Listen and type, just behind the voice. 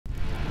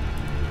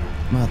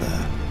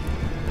Mother,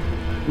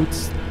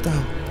 wouldst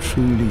thou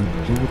truly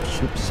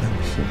lordship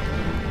sanction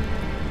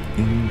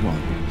in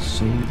one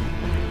so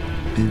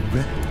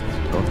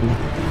bereft of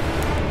life?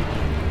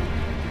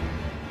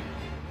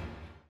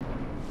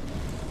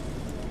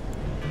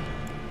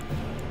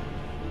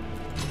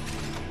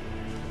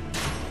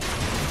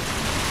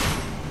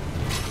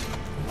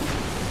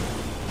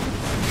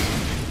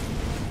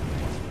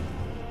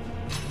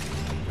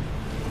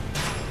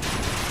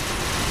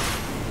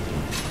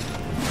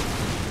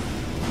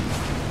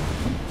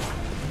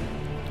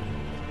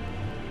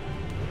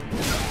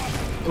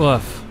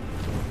 Woof.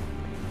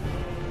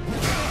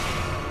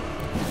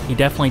 He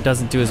definitely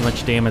doesn't do as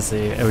much damage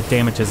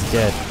as he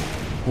did.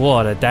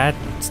 Whoa, that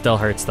still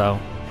hurts though.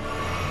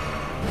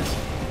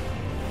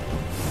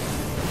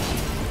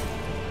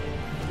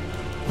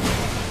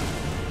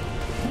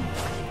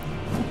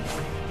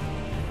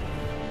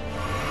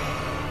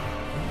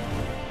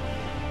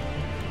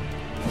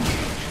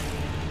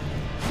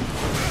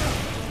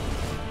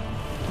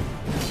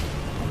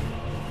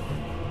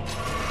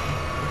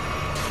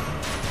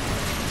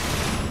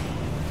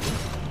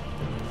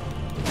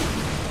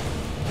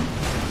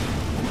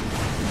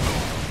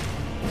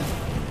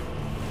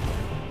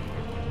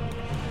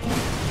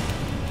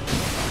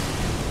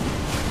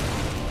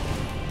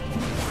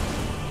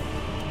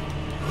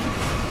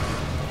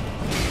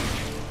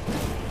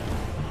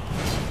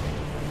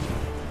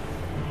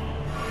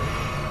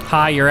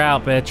 Hi, you're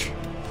out, bitch.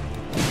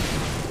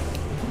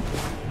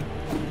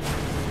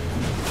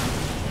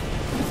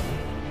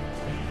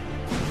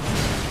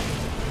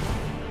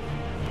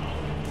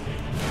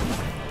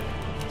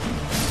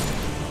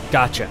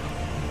 Gotcha.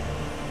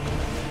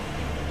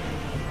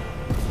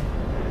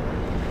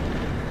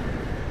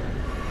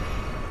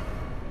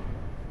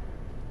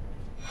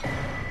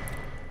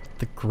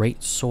 The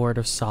Great Sword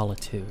of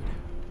Solitude.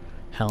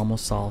 Helm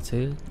of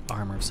Solitude,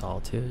 Armor of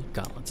Solitude,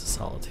 Gauntlets of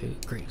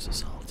Solitude, Greaves of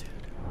Solitude.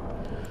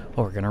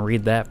 Oh, we're gonna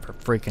read that for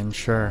freaking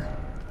sure.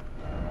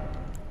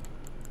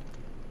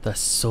 The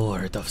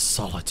Sword of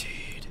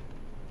Solitude.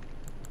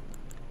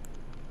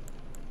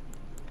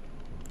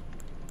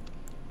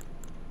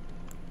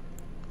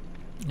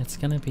 It's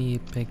gonna be a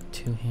big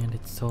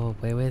two-handed sword.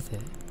 Where is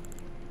it?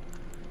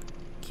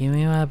 Give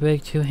me my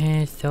big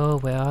two-handed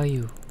sword. Where are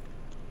you?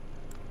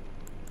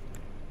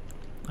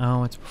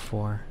 Oh, it's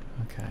before.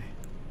 Okay.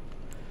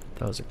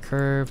 Those are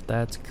curved.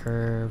 That's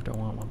curved. I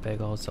want my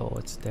big old sword.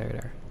 It's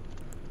there.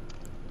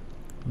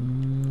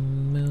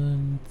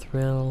 Moon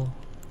Thrill,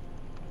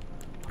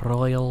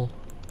 Royal,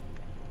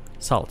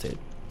 Solitude.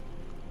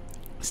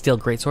 Steel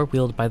greatsword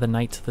wielded by the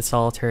knights of the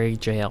solitary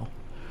jail.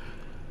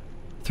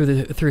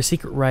 Through a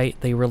secret rite,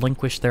 they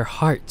relinquish their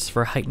hearts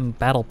for heightened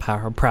battle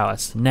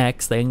prowess.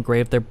 Next, they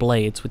engrave their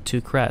blades with two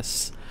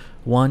crests,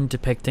 one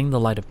depicting the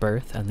light of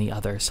birth and the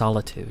other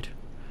solitude.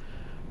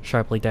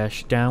 Sharply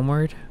dash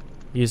downward,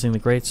 using the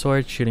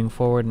greatsword, shooting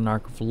forward an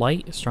arc of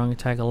light. A strong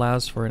attack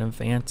allows for an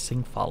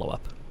advancing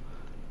follow-up.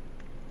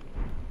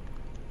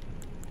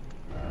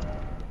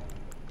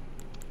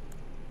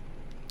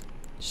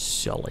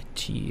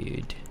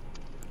 Solitude.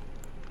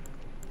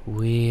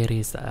 Where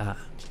is that?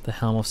 The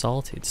Helm of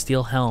Solitude.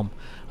 Steel helm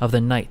of the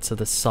Knights of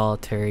the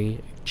Solitary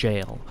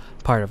Jail.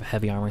 Part of a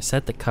heavy armor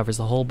set that covers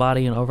the whole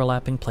body in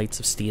overlapping plates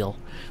of steel.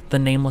 The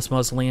nameless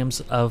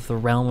mausoleums of the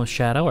Realm of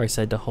Shadow are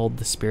said to hold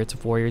the spirits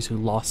of warriors who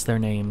lost their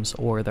names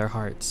or their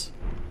hearts.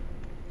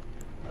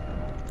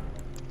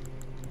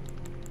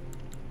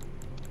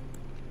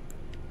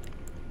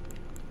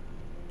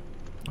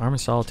 Armor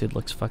of Solitude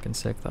looks fucking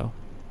sick though.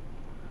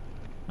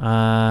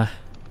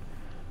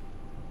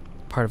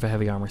 Part of a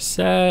heavy armor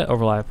set,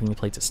 overlapping the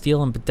plates of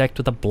steel and bedecked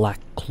with a black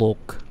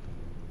cloak.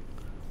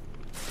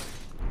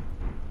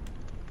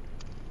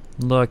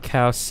 Look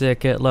how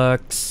sick it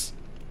looks.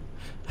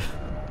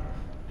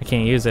 I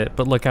can't use it,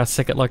 but look how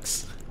sick it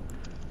looks.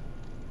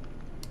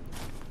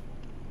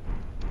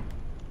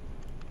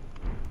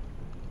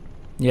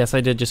 Yes,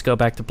 I did just go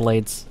back to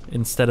blades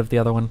instead of the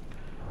other one.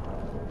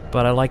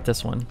 But I like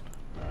this one.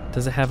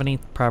 Does it have any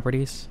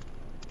properties?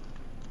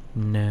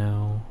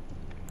 No.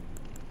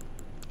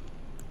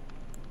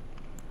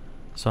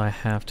 So I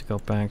have to go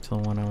back to the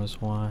one I was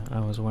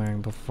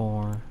wearing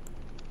before.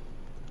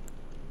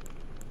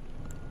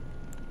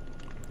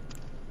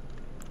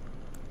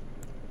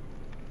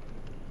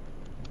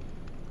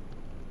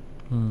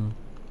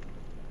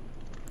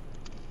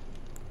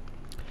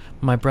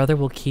 My brother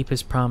will keep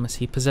his promise.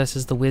 He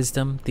possesses the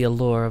wisdom, the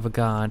allure of a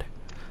god.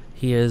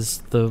 He is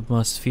the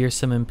most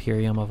fearsome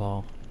Imperium of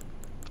all.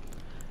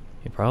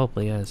 He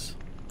probably is.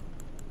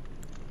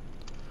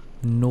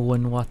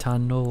 Knowing what I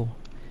know,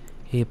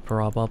 he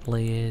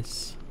probably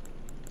is.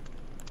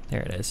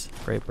 There it is.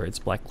 Greybird's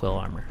Black Quill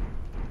armor.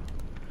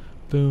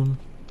 Boom.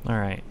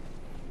 Alright.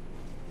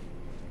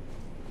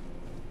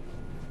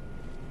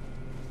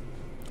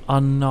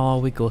 And now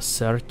we go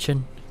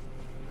searching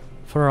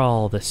for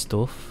all the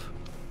stuff.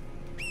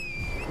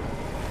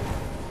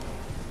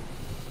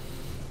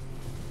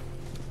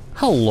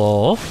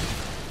 Hello?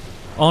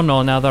 Oh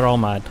no, now they're all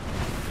mad.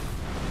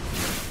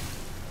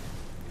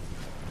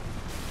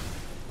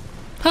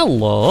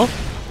 Hello.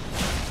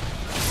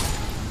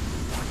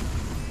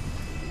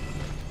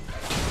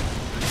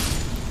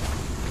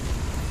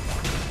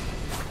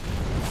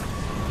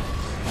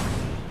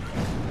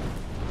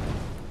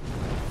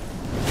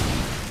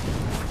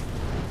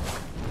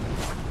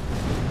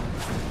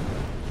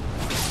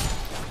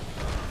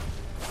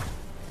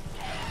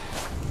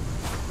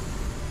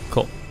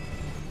 Cool.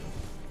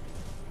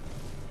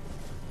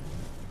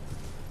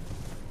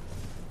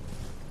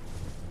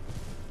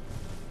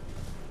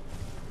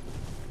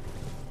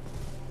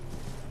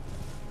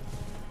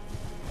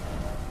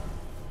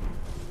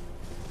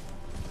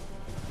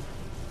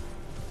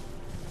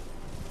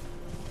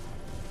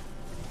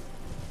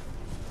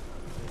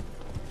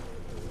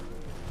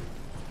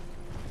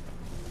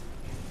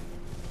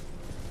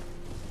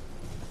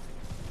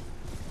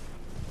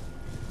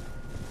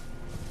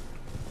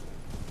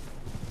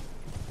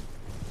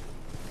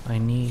 I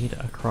need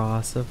a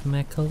cross of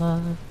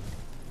Mikola.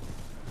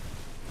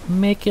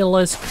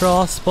 Mikola's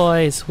cross,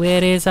 boys.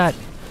 Where is it?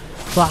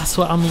 That's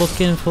what I'm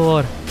looking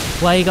for.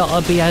 Why you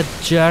gotta be a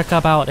jerk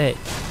about it?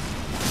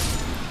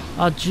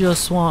 I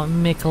just want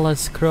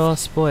Mikola's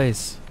cross,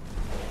 boys.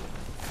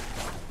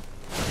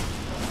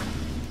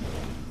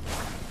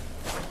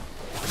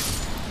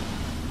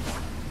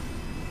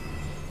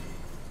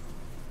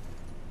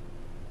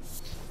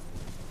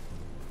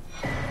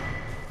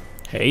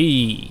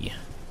 Hey.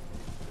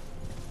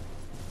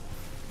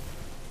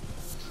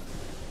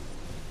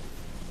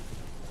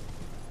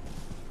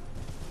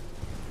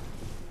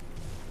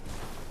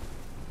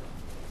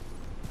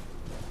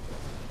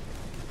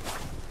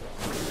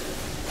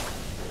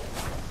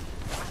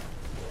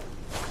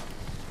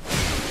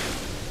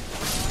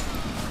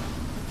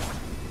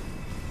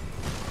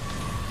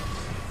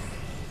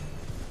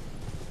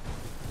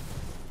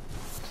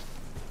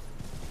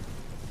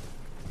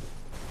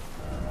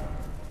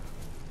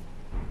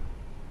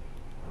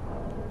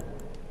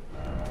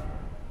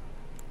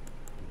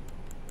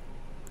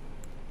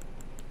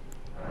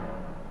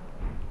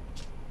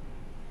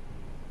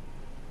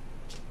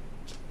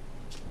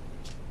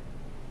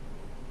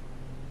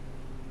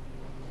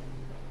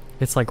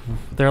 It's like,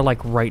 they're like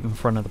right in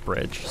front of the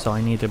bridge, so I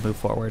need to move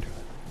forward.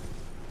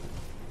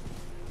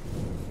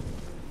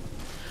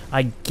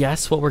 I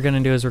guess what we're gonna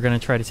do is we're gonna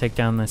try to take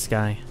down this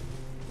guy.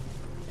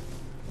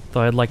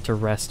 Though I'd like to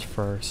rest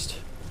first.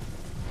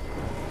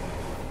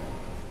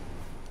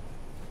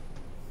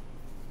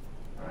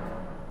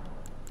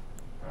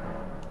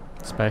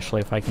 Especially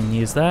if I can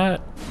use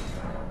that.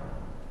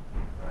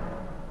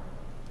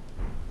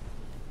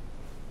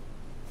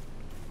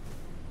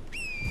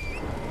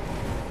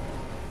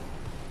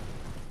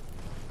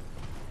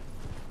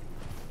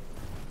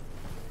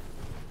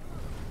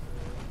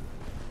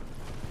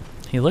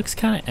 He looks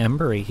kind of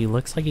embery. He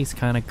looks like he's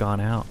kind of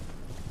gone out.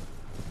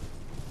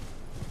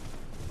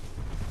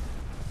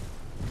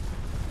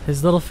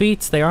 His little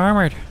feet, they're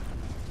armored.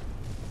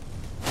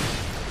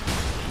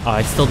 Oh,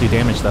 I still do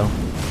damage though.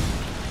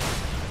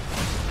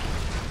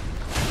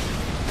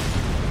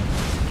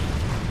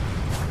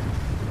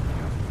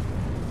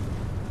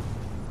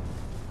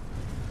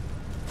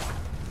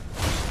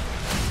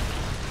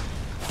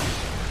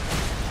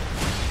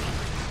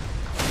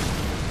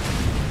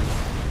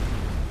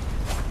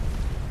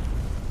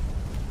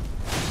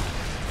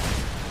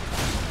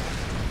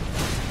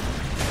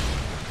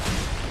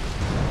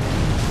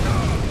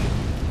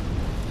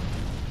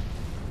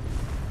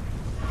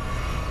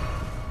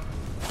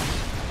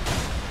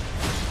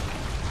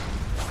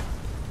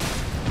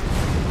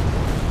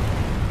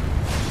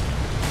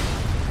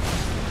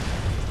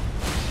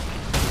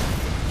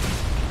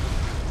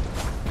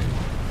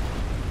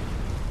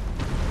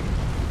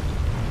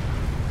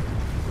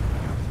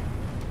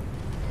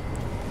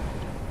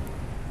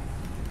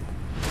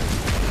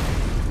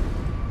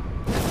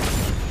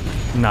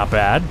 Not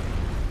bad.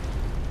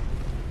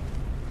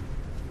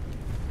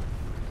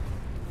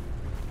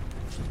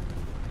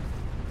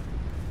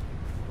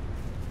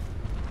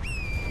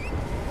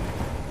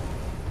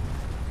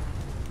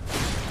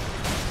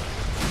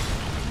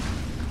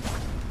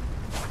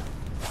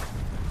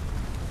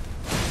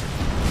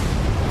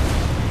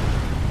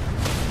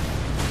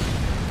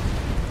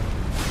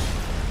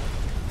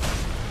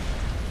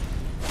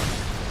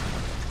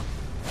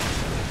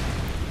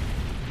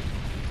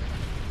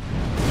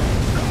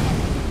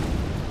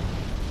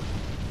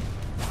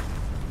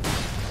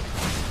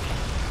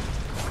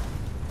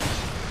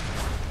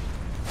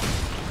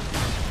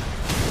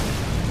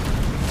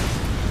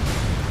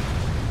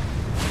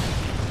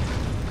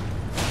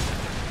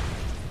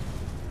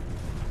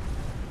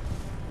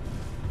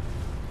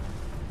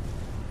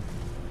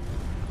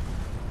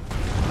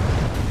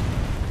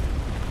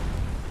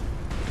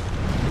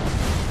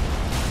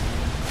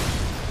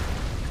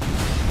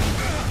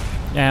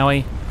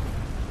 Owie.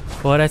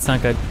 Boy, that's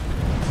not good.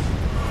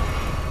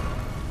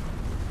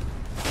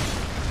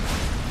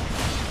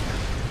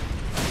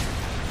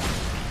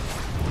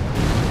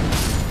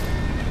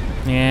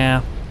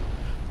 Yeah.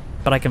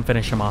 But I can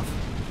finish him off.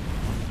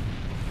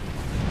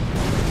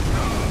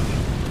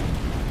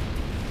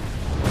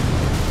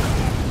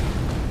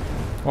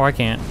 Or I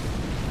can't.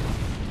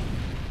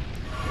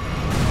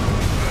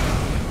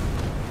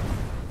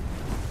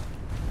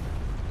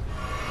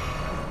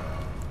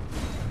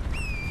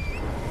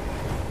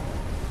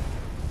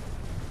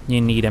 You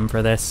need him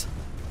for this.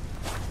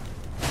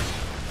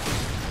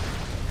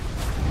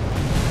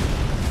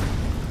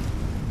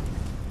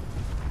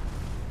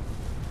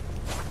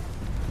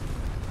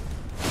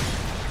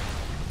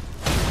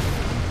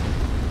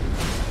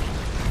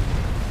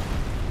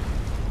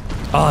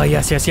 Oh,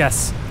 yes, yes,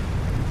 yes.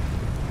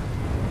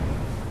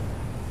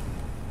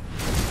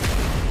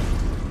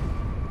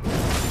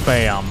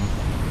 Bam.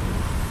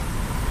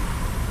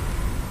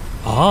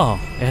 Oh,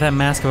 it had a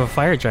mask of a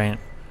fire giant.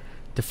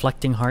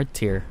 Deflecting hard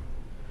tier.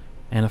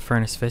 And a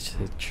furnace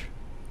visage.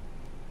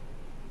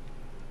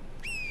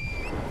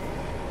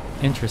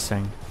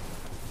 Interesting.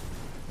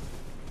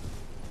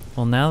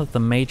 Well, now that the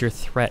major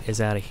threat is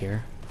out of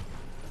here,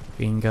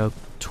 we can go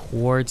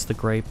towards the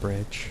Great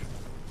Bridge.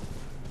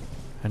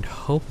 And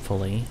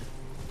hopefully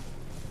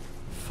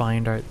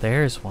find our...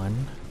 There's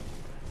one.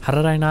 How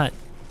did I not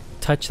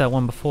touch that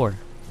one before?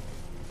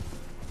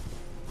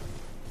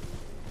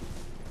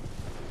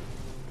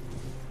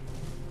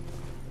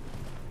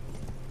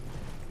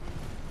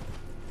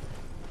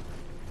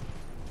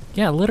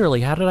 Yeah,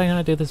 literally, how did I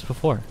not do this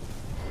before?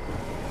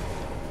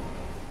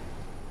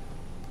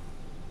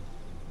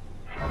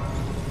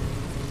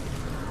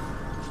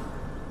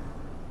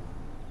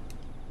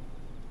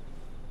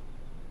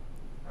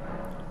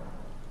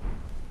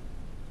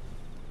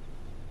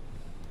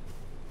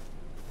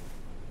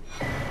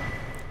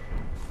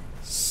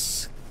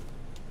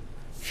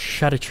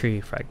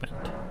 Erdtree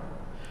fragment.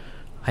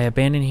 I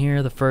abandoned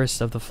here the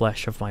first of the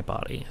flesh of my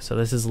body. So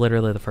this is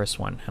literally the first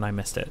one, and I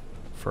missed it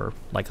for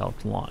like a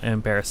long,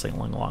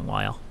 embarrassingly long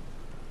while.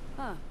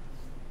 Ah,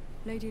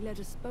 Lady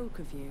Leda spoke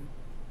of you.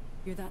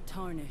 You're that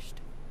tarnished.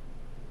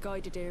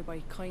 Guided here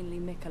by kindly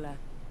Mikola.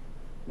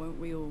 Won't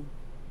we all?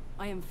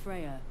 I am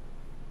Freya.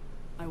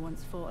 I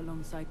once fought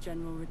alongside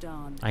General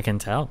Radahn. I can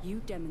tell.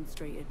 You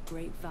demonstrated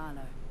great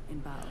valor in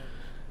battle.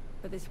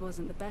 But this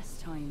wasn't the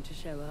best time to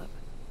show up.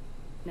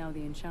 Now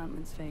the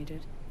enchantment's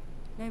faded.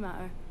 No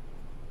matter.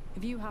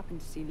 If you happen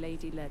to see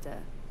Lady Leda,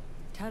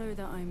 tell her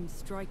that I'm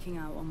striking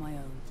out on my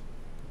own.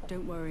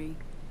 Don't worry.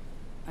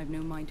 I've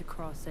no mind to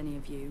cross any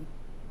of you.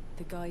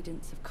 The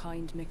guidance of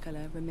kind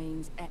Mikola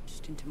remains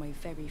etched into my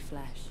very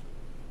flesh.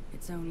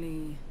 It's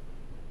only...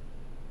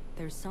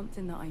 there's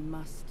something that I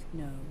must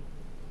know.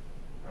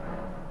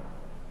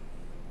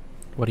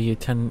 What do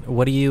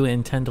you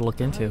intend to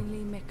look into?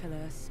 Kindly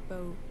Mikola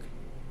spoke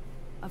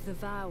of the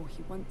vow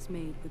he once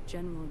made with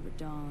General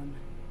Radahn,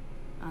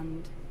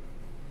 and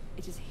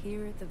it is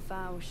here the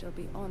vow shall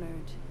be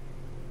honored.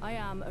 I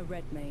am a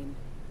Redmane.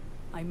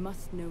 I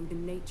must know the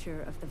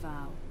nature of the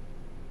vow.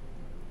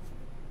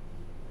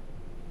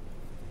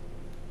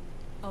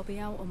 I'll be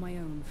out on my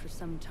own for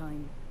some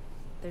time.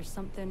 There's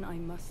something I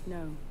must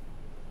know.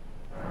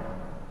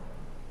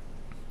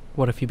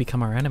 What if you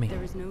become our enemy?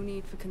 There is no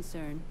need for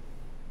concern.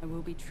 I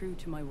will be true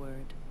to my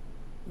word.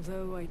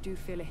 Though I do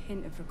feel a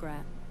hint of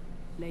regret.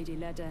 Lady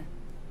Leda,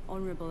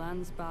 Honorable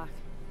Ansbach,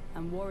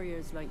 and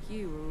warriors like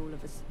you are all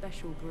of a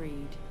special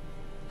breed.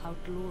 How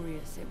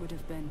glorious it would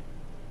have been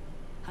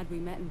had we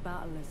met in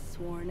battle as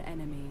sworn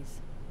enemies.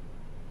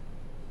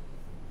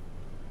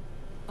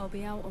 I'll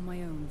be out on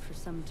my own for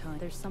some time.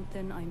 There's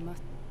something I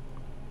must...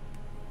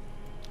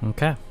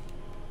 Okay.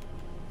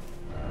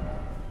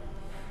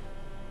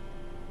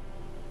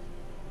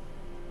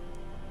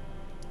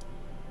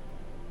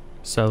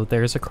 So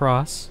there's a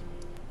cross.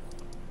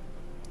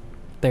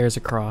 There's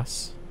a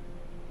cross.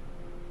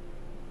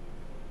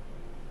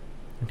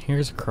 And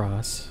here's a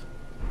cross.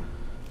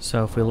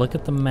 So if we look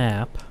at the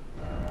map,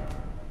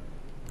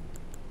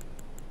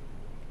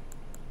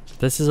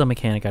 this is a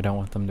mechanic I don't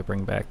want them to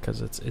bring back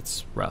because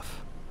it's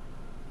rough.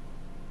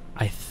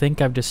 I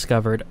think I've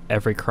discovered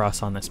every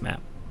cross on this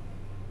map.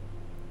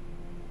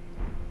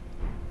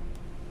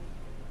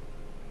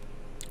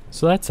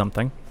 So that's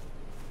something.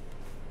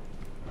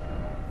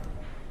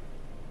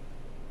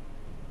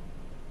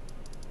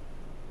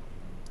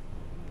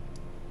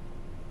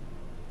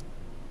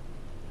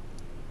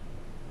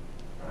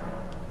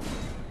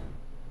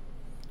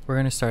 We're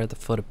going to start at the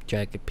foot of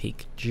Jagged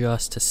Peak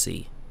just to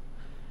see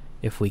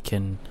if we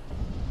can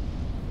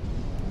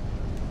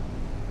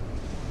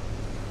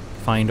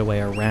find a way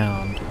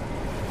around.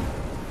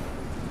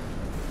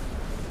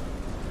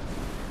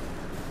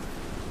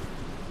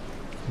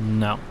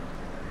 No.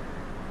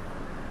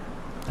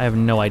 I have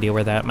no idea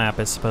where that map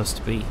is supposed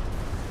to be.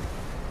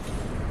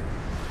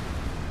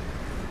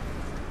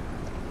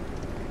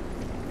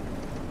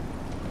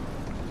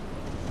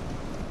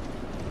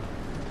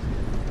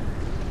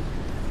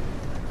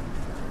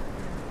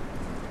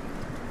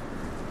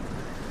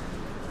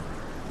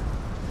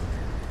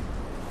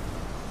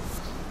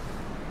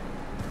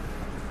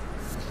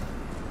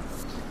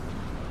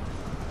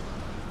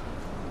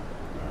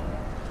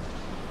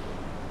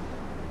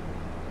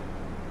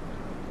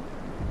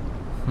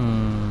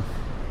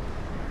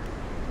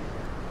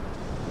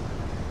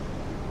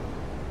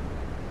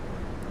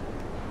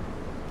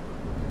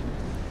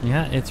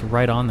 Yeah, it's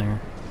right on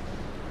there.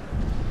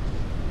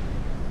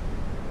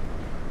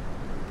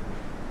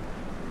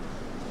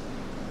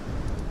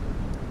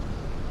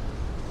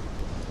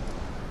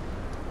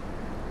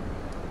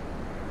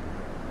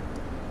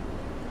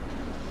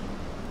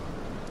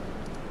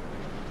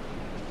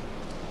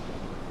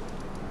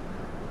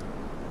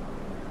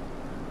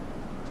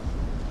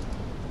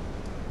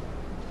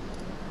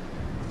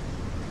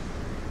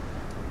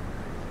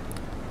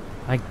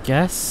 I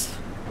guess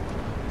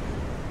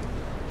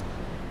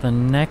the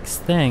next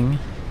thing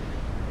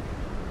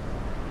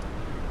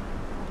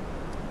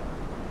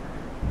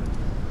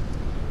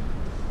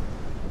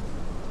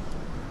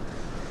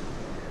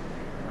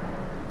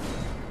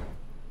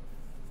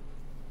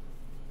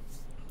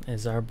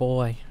is our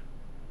boy.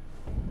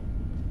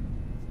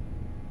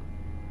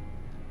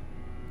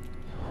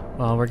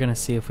 Well, we're gonna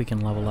see if we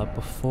can level up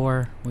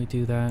before we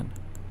do that.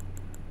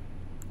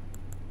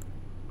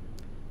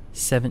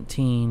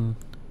 17,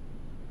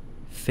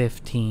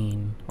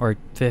 15, or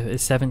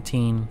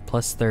 17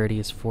 plus 30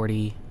 is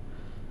 40,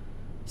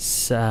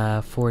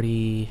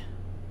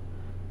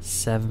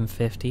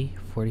 4750,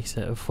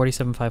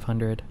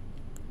 47,500.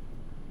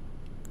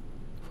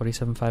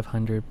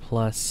 47,500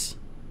 plus,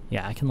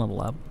 yeah, I can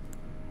level up.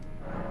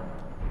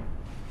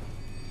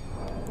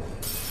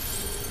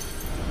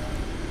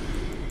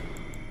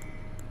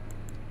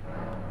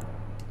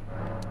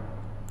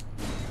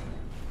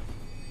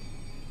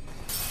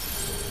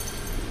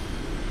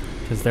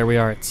 Because there we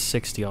are at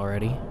 60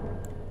 already.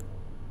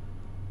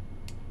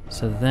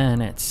 So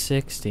then at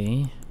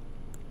 60,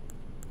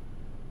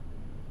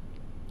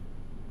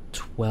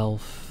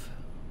 12.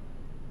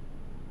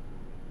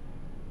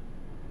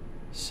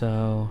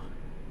 So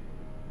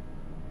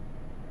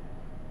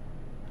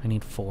I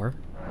need 4.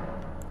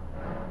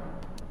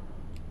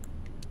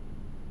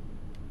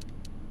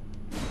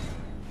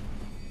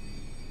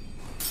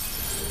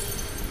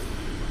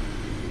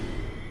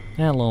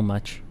 Yeah, a little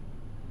much,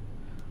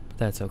 but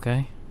that's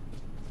okay.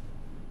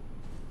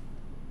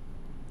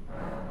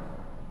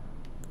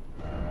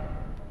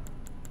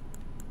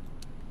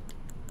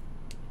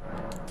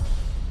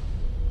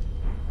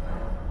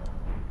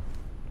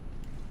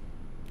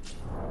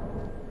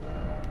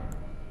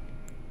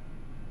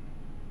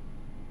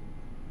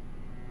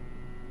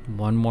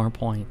 One more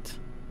point.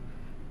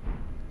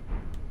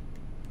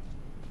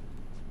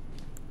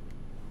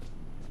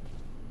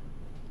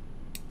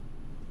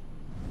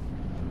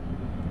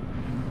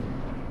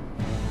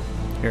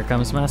 Here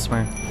comes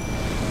Mesmer.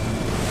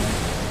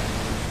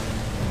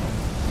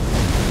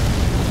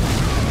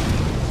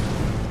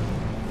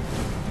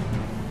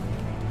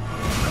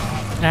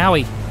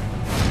 Owie.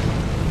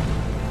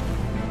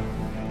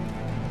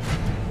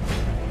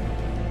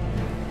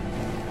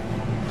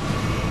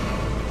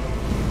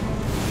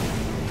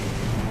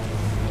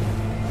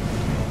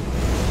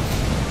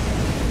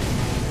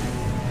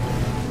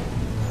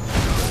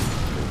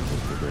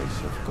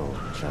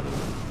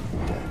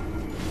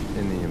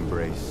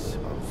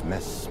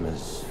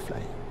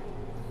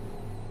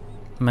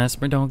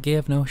 Mesmer don't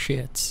give no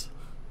shits.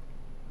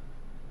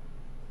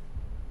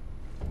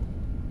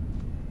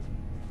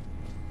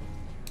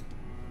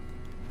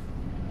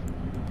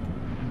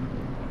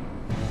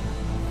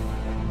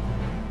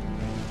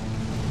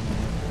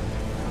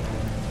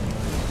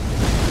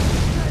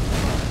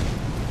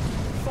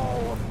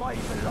 Foe of my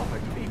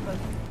beloved people,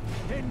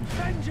 in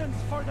vengeance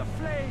for the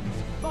flames,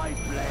 my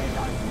blade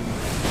I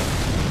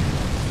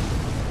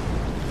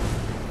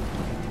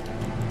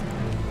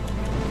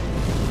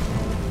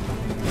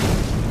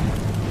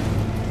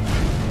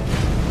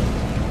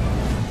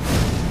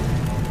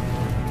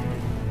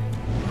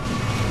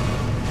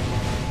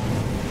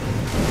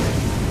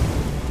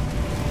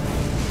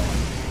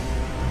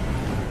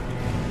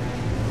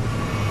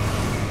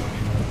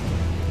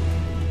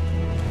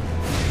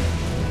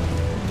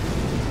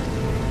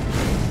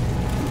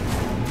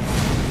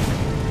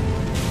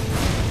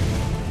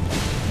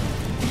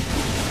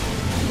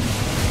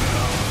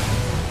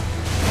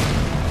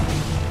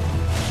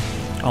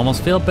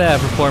Almost feel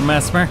bad for poor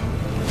Mesmer.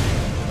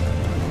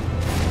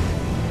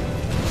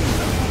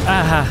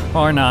 Aha,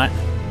 or not.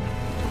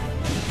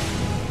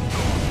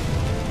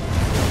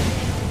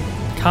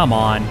 Come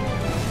on.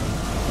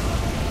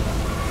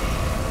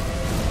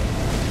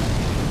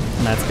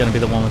 And that's gonna be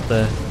the one with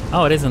the...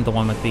 Oh, it isn't the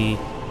one with the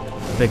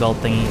big old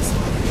thingies.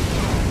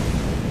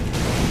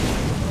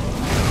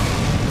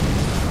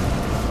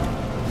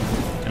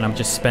 And I'm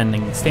just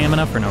spending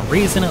stamina for no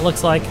reason, it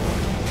looks like.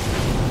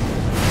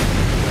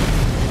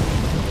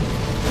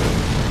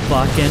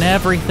 Fucking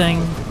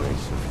everything.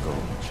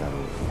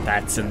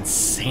 That's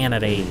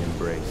insanity.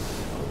 Embrace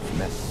of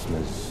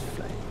Mesmer's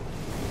flame.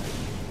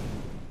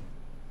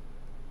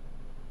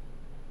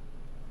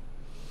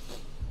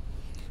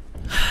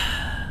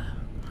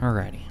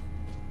 Alrighty.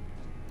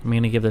 I'm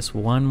gonna give this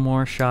one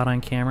more shot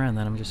on camera and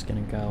then I'm just gonna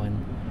go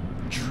and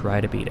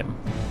try to beat him.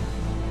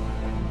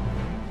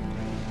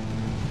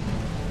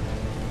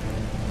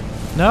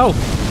 No!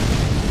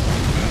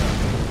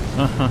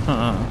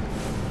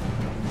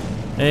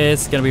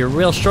 It's gonna be a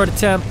real short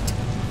attempt.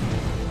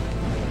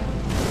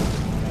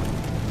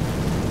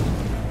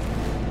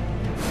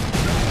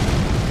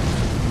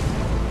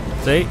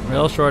 See?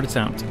 Real short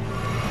attempt.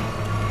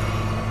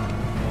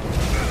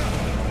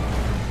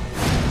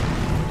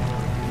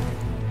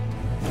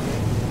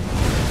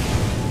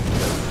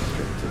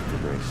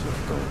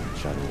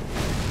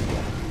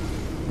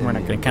 We're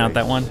not gonna count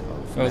that one.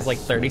 It was like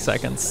 30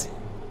 seconds.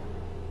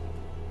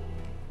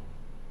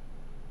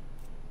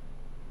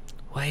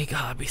 Why you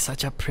gotta be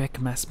such a prick,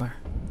 Mesmer?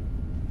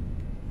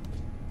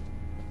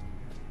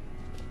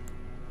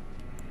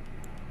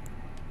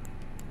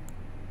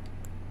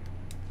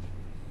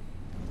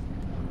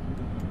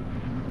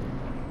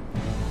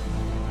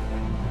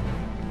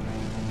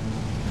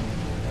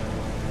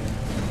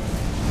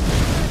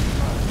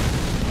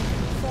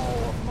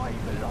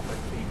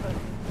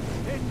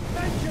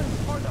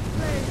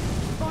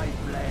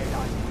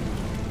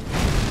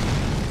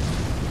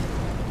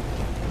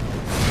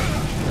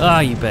 Ah,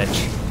 you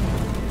bitch.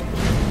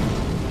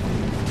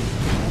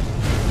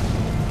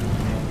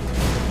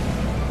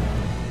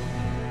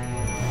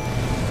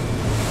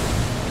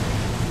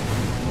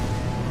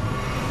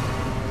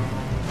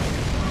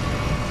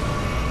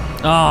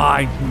 Oh,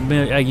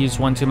 I used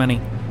one too many.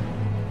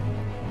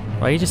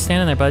 Why are you just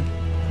standing there, bud?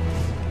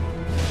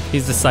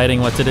 He's deciding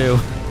what to do.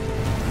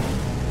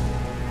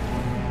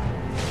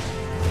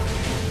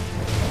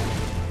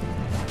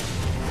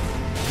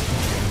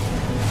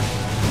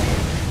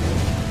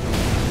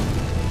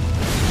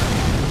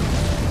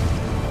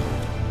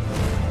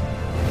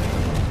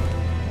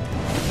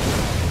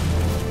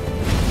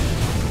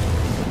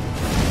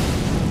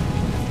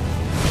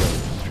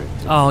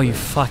 Oh, you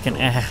fucking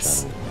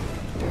ass.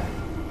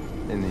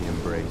 In the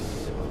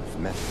embrace of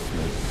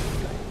Messmer's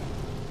flame.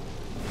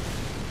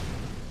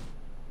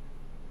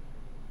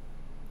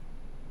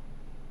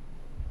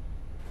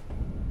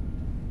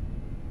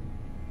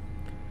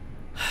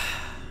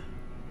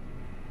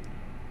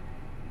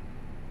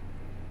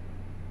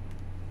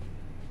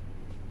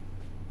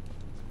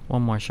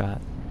 One more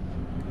shot.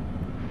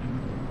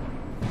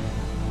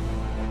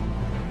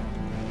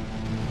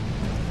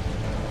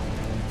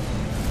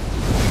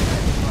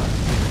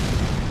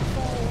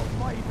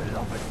 My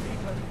beloved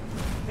people,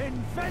 in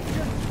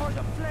vengeance for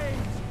the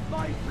flames,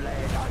 my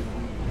blade I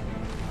wield.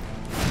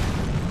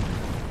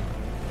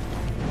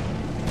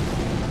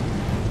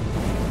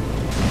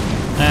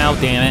 Oh,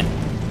 damn it.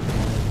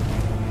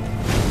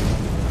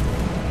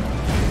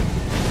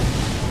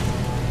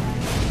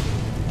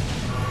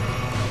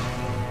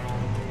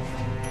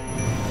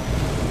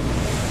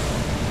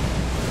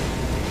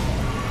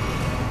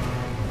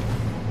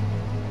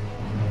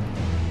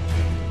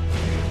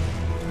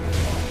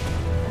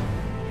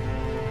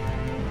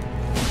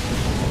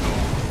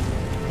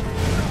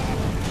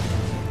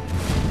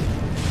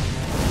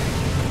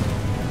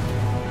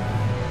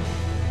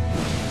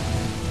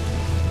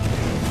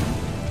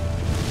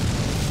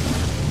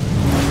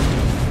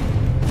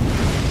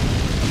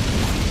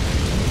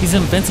 He's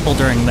invincible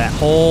during that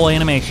whole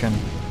animation.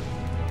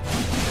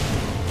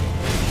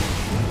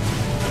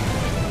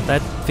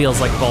 That feels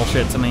like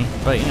bullshit to me,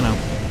 but you know,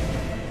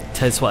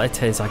 'tis what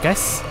it is, I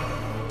guess.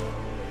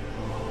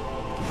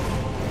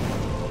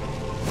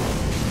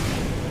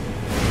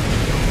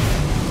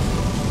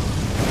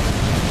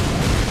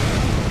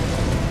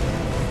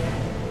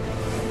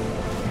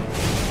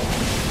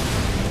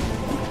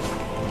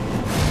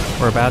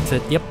 We're about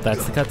to, yep,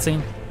 that's the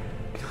cutscene.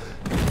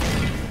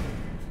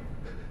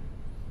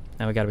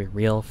 Now we gotta be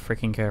real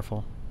freaking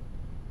careful.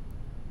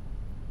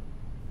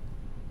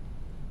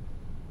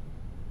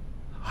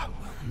 I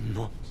will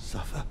not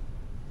suffer.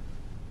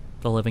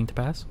 The living to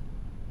pass?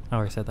 I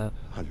already said that.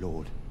 A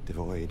lord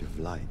devoid of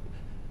light.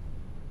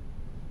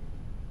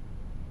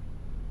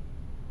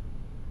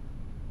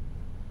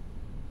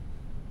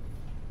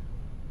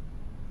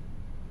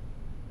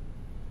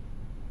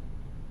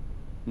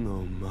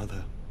 No,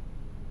 mother.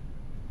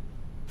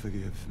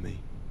 Forgive me.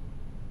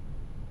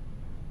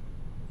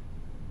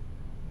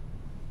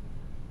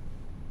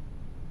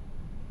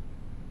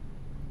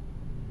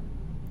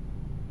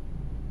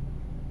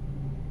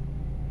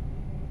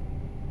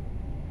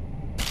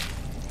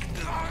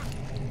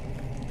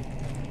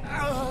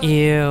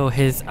 Ew,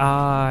 his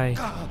eye.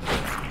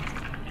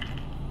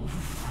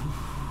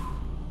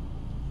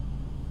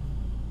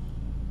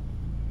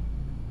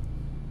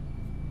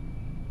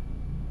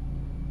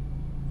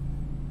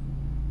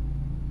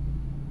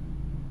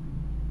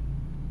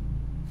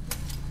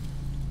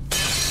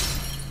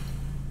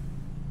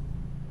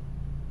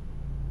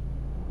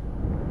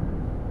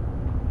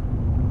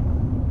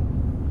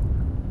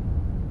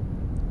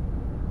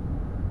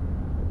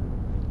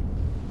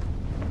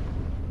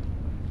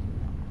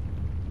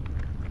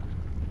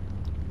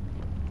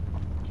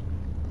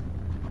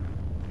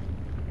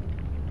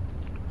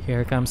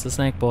 Here comes the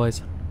snake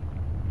boys.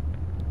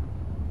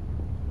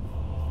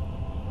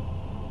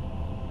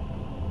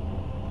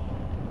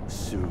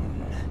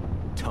 Soon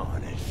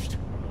tarnished.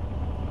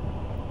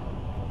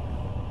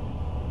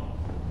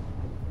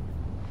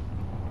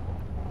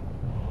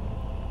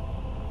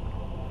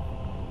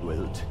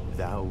 Wilt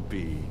thou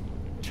be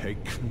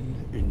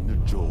taken in the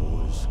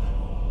jaws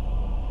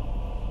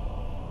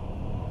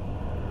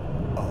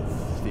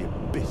of the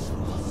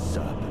abyssal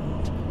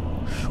serpent,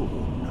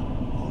 shorn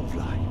of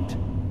light?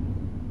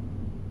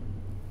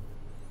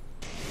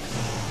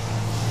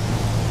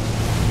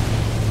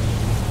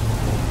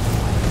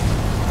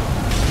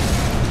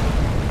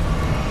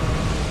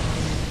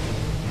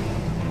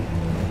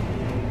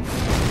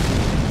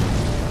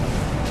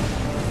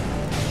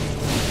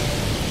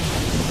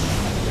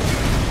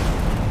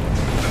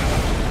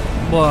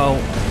 Whoa.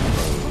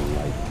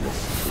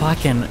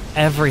 Fucking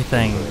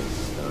everything.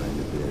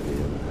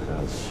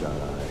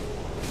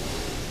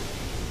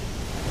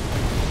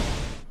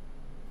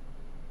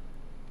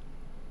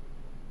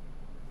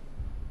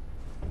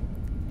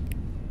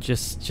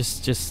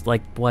 Just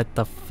like, what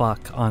the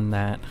fuck on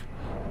that?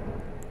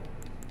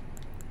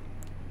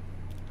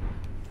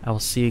 I will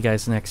see you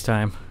guys next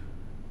time.